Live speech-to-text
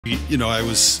You know, I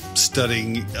was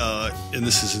studying, and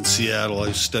this is in Seattle. I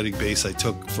was studying bass. I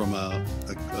took from a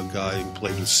guy who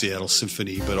played with Seattle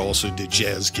Symphony, but also did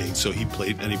jazz gigs. So he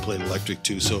played electric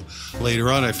too. So later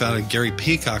on, I found out Gary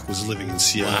Peacock was living in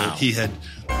Seattle. Wow. He had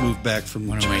moved back from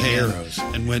Japan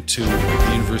and went to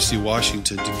the University of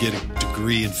Washington to get a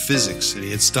degree in physics. And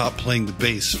he had stopped playing the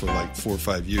bass for like 4 or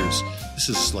 5 years. This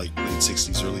is like late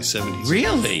 60s, early 70s.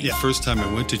 Really? Yeah. First time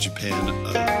I went to Japan,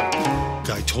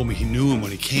 guy told me he knew him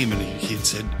when he came, and he had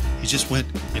said he just went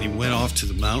and he went off to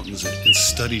the mountains and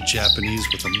studied Japanese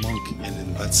with a monk, and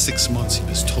in about 6 months he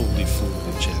was totally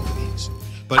fluent in Japanese.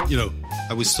 But you know,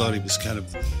 I always thought he was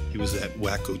that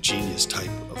wacko genius type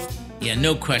of. Yeah,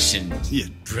 no question. Yeah,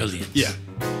 brilliant. Yeah,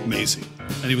 amazing.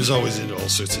 And he was always into all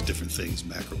sorts of different things,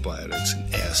 macrobiotics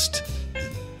and EST. And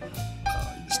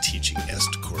he was teaching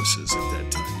EST courses at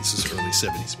that time. This is early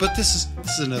 70s. But this is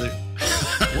another.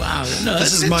 Wow, no,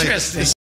 that's interesting.